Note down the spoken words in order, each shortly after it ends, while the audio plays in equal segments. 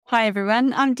Hi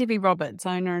everyone, I'm Debbie Roberts,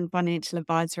 owner and financial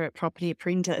advisor at Property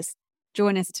Apprentice.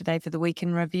 Join us today for the Week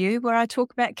in Review, where I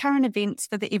talk about current events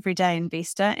for the everyday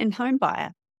investor and home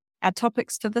buyer. Our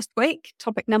topics for this week: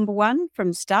 topic number 1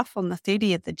 from Stuff on the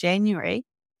 30th of January,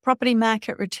 property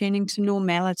market returning to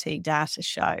normality, data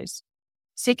shows.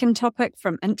 Second topic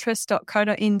from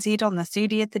interest.co.nz on the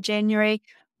 30th of January,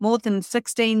 more than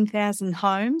 16,000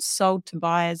 homes sold to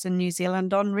buyers in New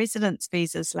Zealand on residence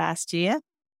visas last year.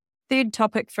 Third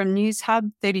topic from News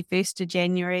Hub, 31st of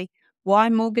January, why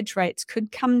mortgage rates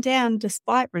could come down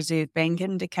despite Reserve Bank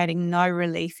indicating no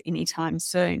relief anytime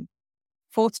soon.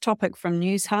 Fourth topic from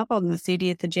News Hub on the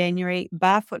 30th of January,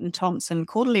 Barfoot and Thompson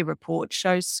quarterly report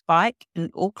shows spike in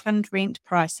Auckland rent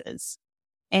prices.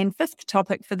 And fifth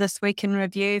topic for this week in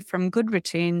review from Good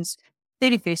Returns,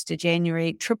 31st of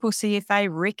January, Triple CFA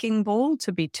wrecking ball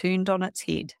to be turned on its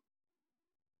head.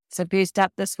 So first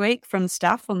up this week from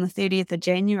Stuff on the 30th of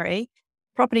January,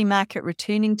 property market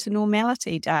returning to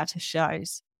normality, data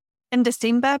shows. In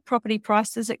December, property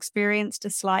prices experienced a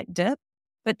slight dip,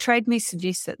 but Trade Me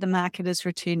suggests that the market is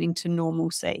returning to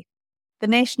normalcy. The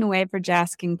national average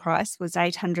asking price was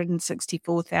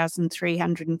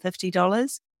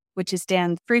 $864,350, which is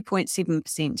down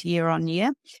 3.7% year on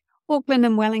year. Auckland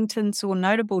and Wellington saw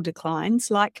notable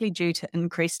declines, likely due to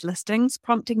increased listings,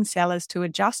 prompting sellers to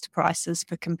adjust prices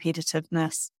for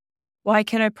competitiveness.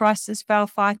 Waikato prices fell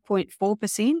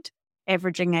 5.4%,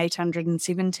 averaging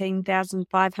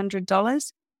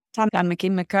 $817,500. Tamaki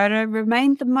Makaurau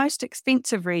remained the most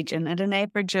expensive region at an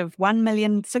average of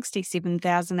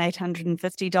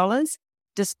 $1,067,850,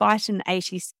 despite an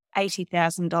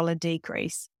 $80,000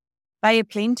 decrease. Bay of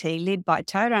Plenty, led by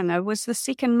Tauranga, was the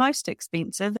second most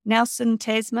expensive. Nelson,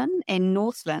 Tasman and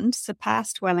Northland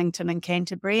surpassed Wellington and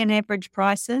Canterbury in average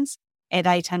prices at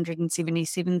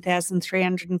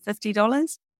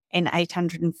 $877,350 and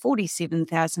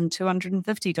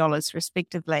 $847,250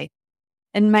 respectively.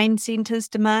 In main centres,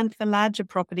 demand for larger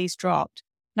properties dropped,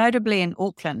 notably in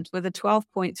Auckland, with a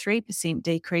 12.3%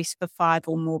 decrease for 5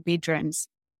 or more bedrooms.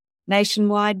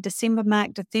 Nationwide, December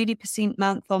marked a 30%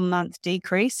 month-on-month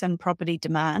decrease in property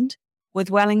demand,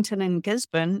 with Wellington and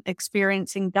Gisborne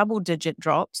experiencing double-digit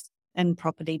drops in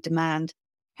property demand.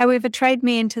 However, Trade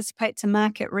Me anticipates a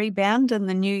market rebound in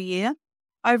the new year.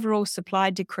 Overall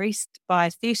supply decreased by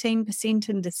 13%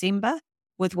 in December,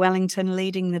 with Wellington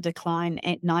leading the decline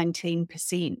at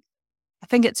 19%. I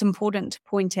think it's important to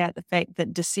point out the fact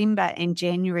that December and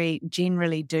January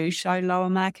generally do show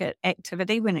lower market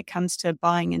activity when it comes to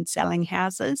buying and selling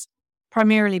houses,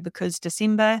 primarily because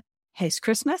December has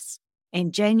Christmas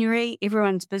and January,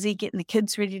 everyone's busy getting the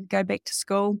kids ready to go back to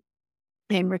school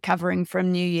and recovering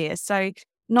from New Year. So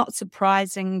not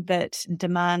surprising that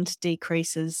demand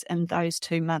decreases in those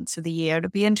 2 months of the year.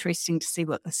 It'll be interesting to see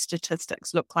what the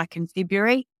statistics look like in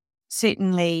February.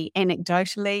 Certainly,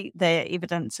 anecdotally, the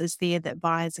evidence is there that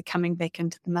buyers are coming back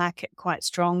into the market quite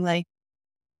strongly.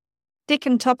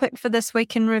 Second topic for this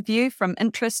week in review from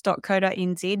interest.co.nz,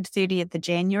 30th of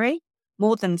January.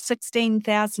 More than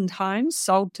 16,000 homes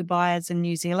sold to buyers in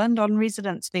New Zealand on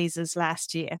residence visas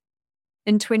last year.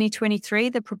 In 2023,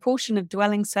 the proportion of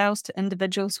dwelling sales to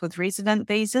individuals with resident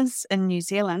visas in New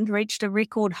Zealand reached a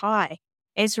record high,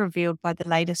 as revealed by the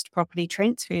latest property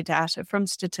transfer data from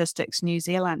Statistics New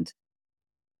Zealand.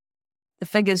 The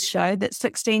figures show that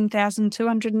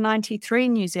 16,293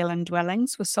 New Zealand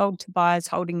dwellings were sold to buyers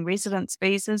holding residence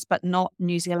visas but not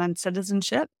New Zealand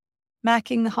citizenship,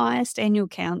 marking the highest annual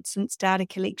count since data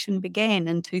collection began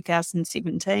in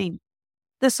 2017.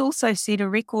 This also set a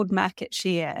record market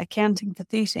share, accounting for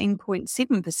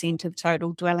 13.7% of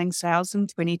total dwelling sales in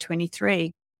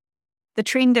 2023. The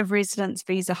trend of residence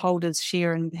visa holders'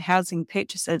 share in housing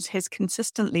purchases has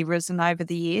consistently risen over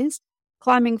the years,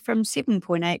 climbing from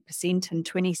 7.8% in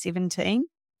 2017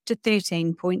 to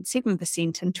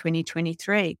 13.7% in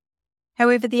 2023.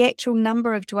 However, the actual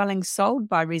number of dwellings sold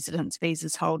by residence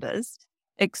visas holders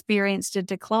experienced a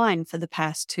decline for the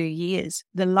past 2 years,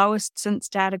 the lowest since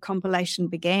data compilation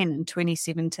began in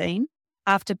 2017,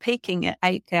 after peaking at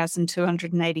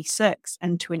 8,286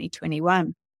 in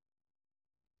 2021.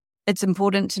 It's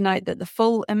important to note that the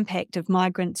full impact of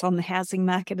migrants on the housing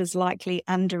market is likely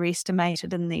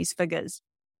underestimated in these figures.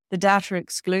 The data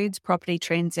excludes property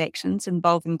transactions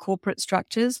involving corporate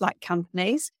structures like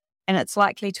companies, and it's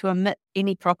likely to omit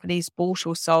any properties bought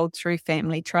or sold through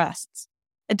family trusts.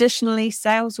 Additionally,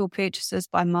 sales or purchases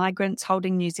by migrants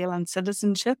holding New Zealand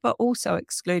citizenship are also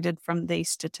excluded from these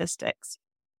statistics.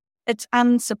 It's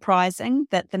unsurprising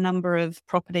that the number of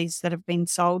properties that have been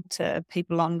sold to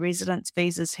people on residence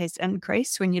visas has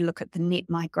increased when you look at the net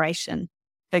migration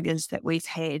figures that we've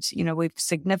had. We've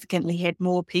significantly had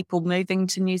more people moving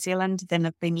to New Zealand than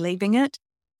have been leaving it.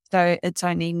 So it's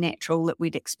only natural that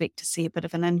we'd expect to see a bit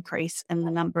of an increase in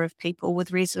the number of people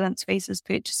with residence visas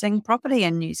purchasing property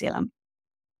in New Zealand.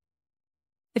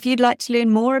 If you'd like to learn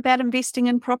more about investing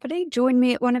in property, join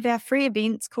me at one of our free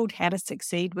events called How to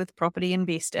Succeed with Property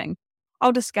Investing.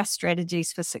 I'll discuss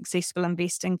strategies for successful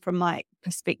investing from my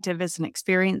perspective as an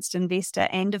experienced investor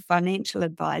and a financial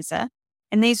advisor,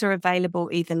 and these are available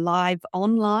either live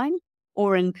online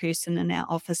or in person in our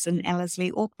office in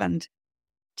Ellerslie, Auckland.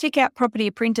 Check out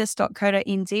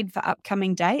propertyapprentice.co.nz for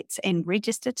upcoming dates and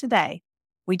register today.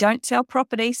 We don't sell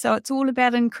property, so it's all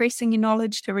about increasing your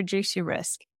knowledge to reduce your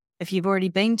risk. If you've already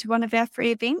been to one of our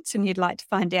free events and you'd like to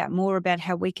find out more about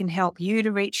how we can help you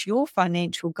to reach your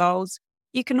financial goals,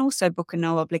 you can also book a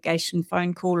no-obligation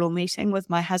phone call or meeting with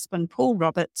my husband, Paul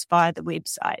Roberts, via the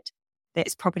website.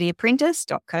 That's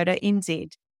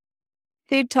propertyapprentice.co.nz.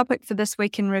 Third topic for this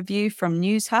week in review from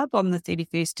News Hub on the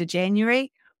 31st of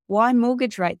January, why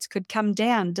mortgage rates could come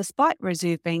down despite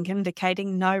Reserve Bank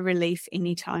indicating no relief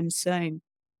anytime soon.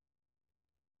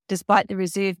 Despite the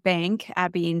Reserve Bank,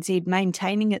 RBNZ,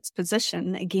 maintaining its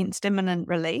position against imminent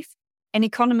relief, an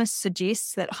economist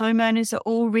suggests that homeowners are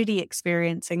already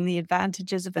experiencing the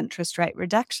advantages of interest rate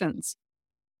reductions.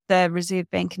 The Reserve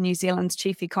Bank of New Zealand's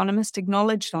chief economist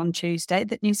acknowledged on Tuesday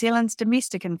that New Zealand's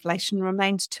domestic inflation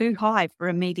remains too high for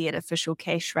immediate official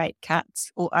cash rate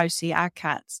cuts or OCR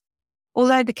cuts.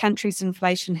 Although the country's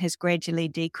inflation has gradually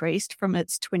decreased from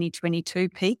its 2022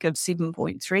 peak of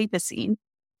 7.3%,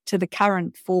 to the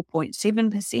current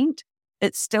 4.7%,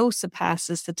 it still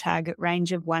surpasses the target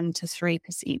range of 1 to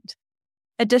 3%.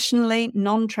 Additionally,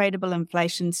 non-tradable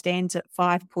inflation stands at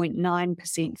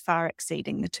 5.9%, far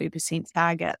exceeding the 2%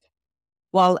 target.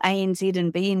 While ANZ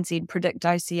and BNZ predict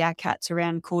OCR cuts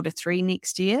around Q3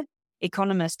 next year,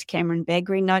 economist Cameron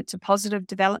Bagri notes a positive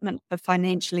development for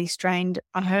financially strained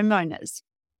homeowners.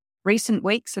 Recent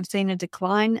weeks have seen a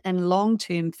decline in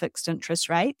long-term fixed interest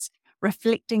rates,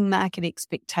 reflecting market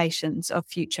expectations of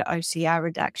future OCR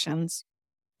reductions.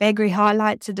 Bagri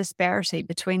highlights a disparity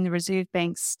between the Reserve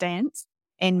Bank's stance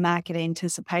and market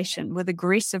anticipation, with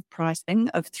aggressive pricing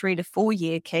of 3 to 4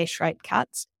 year cash rate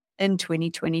cuts in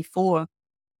 2024.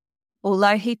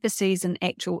 Although he foresees an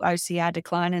actual OCR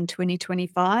decline in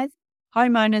 2025,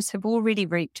 homeowners have already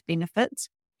reaped benefits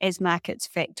as markets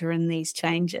factor in these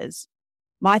changes.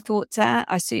 My thoughts are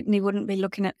I certainly wouldn't be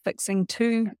looking at fixing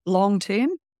too long term.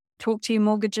 Talk to your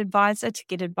mortgage advisor to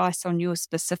get advice on your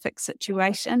specific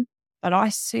situation, but I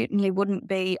certainly wouldn't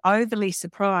be overly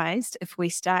surprised if we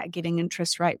start getting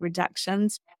interest rate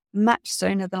reductions much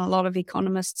sooner than a lot of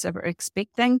economists are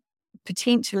expecting,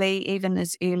 potentially even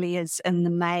as early as in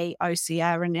the May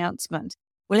OCR announcement.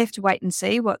 We'll have to wait and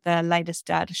see what the latest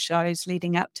data shows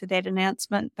leading up to that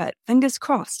announcement, but fingers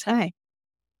crossed, hey?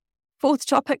 Fourth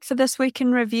topic for this week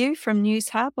in review from News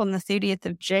Hub on the 30th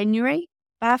of January.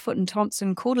 Barfoot and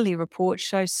Thompson quarterly report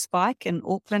shows spike in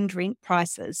Auckland rent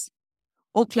prices.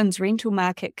 Auckland's rental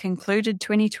market concluded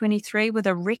 2023 with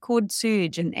a record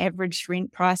surge in average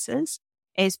rent prices,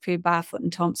 as per Barfoot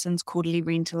and Thompson's quarterly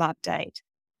rental update.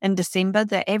 In December,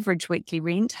 the average weekly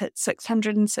rent hit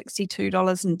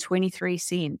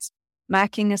 $662.23,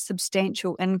 marking a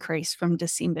substantial increase from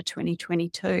December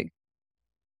 2022.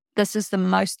 This is the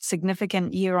most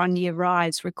significant year-on-year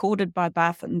rise recorded by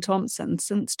Barfoot and Thompson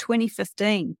since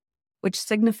 2015, which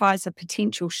signifies a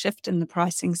potential shift in the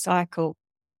pricing cycle.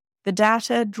 The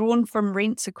data, drawn from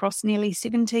rents across nearly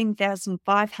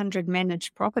 17,500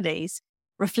 managed properties,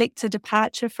 reflects a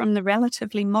departure from the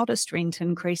relatively modest rent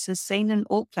increases seen in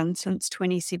Auckland since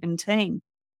 2017.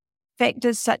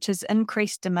 Factors such as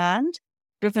increased demand,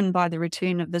 driven by the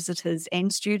return of visitors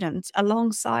and students,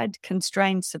 alongside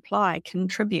constrained supply,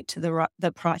 contribute to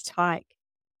the price hike.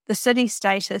 The city's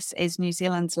status as New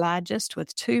Zealand's largest,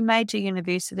 with 2 major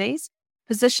universities,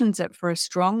 positions it for a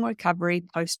strong recovery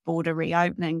post-border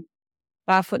reopening.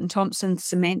 Barfoot and Thompson's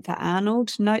Samantha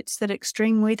Arnold notes that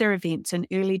extreme weather events in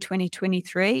early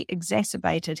 2023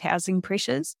 exacerbated housing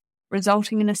pressures,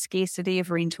 resulting in a scarcity of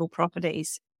rental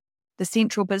properties. The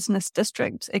Central Business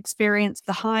District experienced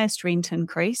the highest rent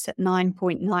increase at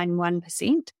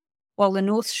 9.91%, while the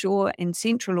North Shore and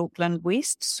Central Auckland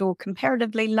West saw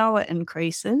comparatively lower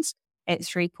increases at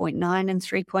 3.9 and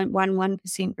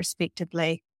 3.11%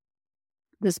 respectively.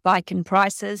 The spike in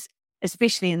prices,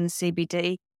 especially in the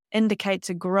CBD, indicates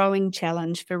a growing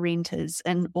challenge for renters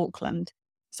in Auckland.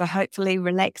 So hopefully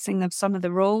relaxing of some of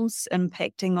the rules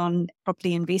impacting on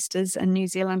property investors in New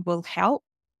Zealand will help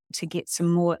to get some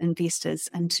more investors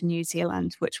into New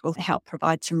Zealand, which will help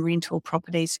provide some rental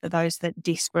properties for those that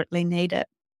desperately need it.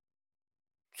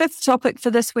 Fifth topic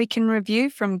for this week in review: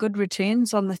 from good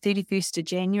returns on the 31st of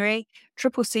January,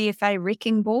 Triple CFA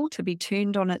wrecking ball to be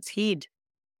turned on its head.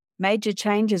 Major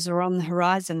changes are on the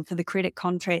horizon for the Credit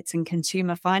Contracts and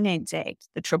Consumer Finance Act,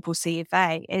 the Triple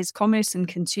CFA, as Commerce and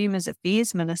Consumers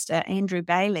Affairs Minister Andrew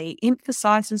Bailey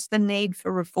emphasises the need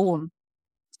for reform.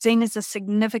 Seen as a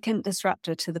significant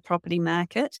disruptor to the property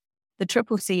market, the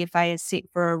Triple CFA is set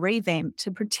for a revamp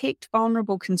to protect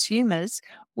vulnerable consumers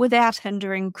without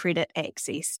hindering credit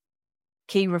access.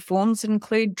 Key reforms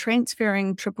include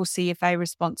transferring Triple CFA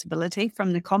responsibility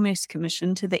from the Commerce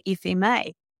Commission to the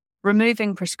FMA,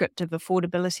 removing prescriptive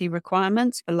affordability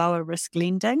requirements for lower risk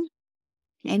lending,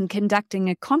 and conducting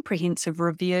a comprehensive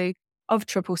review of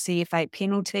Triple CFA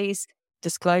penalties,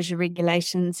 disclosure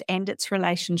regulations, and its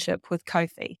relationship with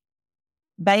COFI.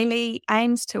 Bailey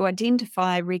aims to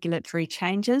identify regulatory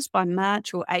changes by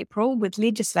March or April, with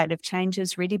legislative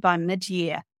changes ready by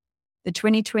mid-year. The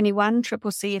 2021 Triple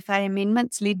CFA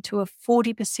amendments led to a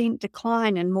 40%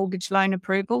 decline in mortgage loan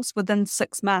approvals within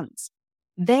 6 months.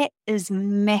 That is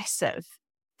massive.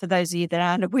 For those of you that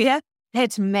aren't aware,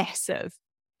 that's massive,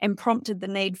 and prompted the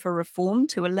need for reform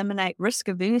to eliminate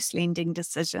risk-averse lending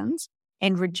decisions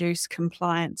and reduce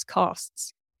compliance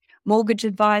costs. Mortgage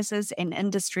advisors and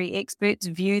industry experts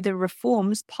view the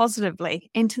reforms positively,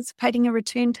 anticipating a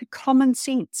return to common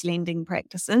sense lending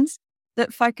practices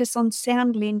that focus on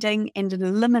sound lending and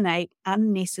eliminate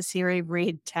unnecessary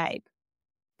red tape.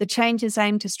 The changes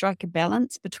aim to strike a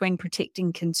balance between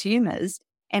protecting consumers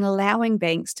and allowing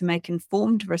banks to make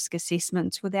informed risk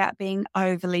assessments without being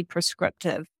overly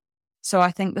prescriptive. So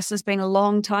I think this has been a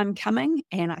long time coming,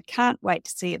 and I can't wait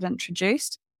to see it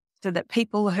introduced so that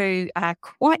people who are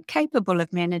quite capable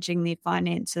of managing their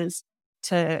finances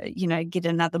to, get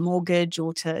another mortgage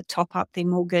or to top up their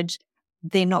mortgage,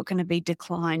 they're not going to be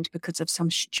declined because of some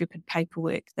stupid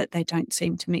paperwork that they don't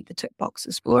seem to meet the tick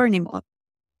boxes for anymore.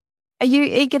 Are you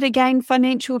eager to gain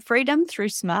financial freedom through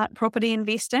smart property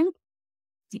investing?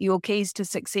 Your keys to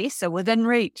success are within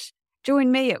reach.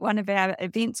 Join me at one of our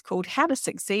events called How to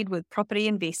Succeed with Property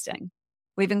Investing.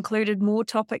 We've included more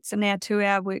topics in our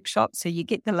 2-hour workshop so you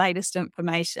get the latest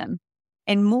information.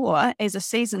 And more, as a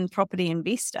seasoned property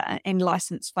investor and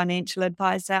licensed financial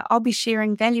advisor, I'll be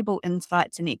sharing valuable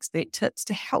insights and expert tips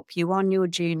to help you on your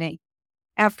journey.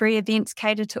 Our free events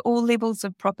cater to all levels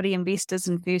of property investors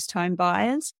and first-home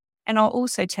buyers, and I'll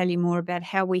also tell you more about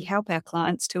how we help our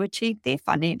clients to achieve their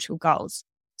financial goals.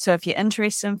 So if you're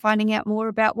interested in finding out more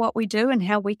about what we do and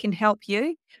how we can help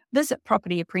you, visit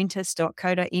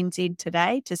propertyapprentice.co.nz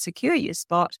today to secure your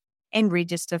spot and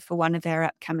register for one of our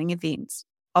upcoming events.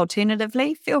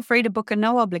 Alternatively, feel free to book a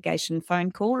no-obligation phone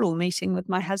call or meeting with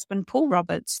my husband, Paul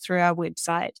Roberts, through our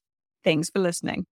website. Thanks for listening.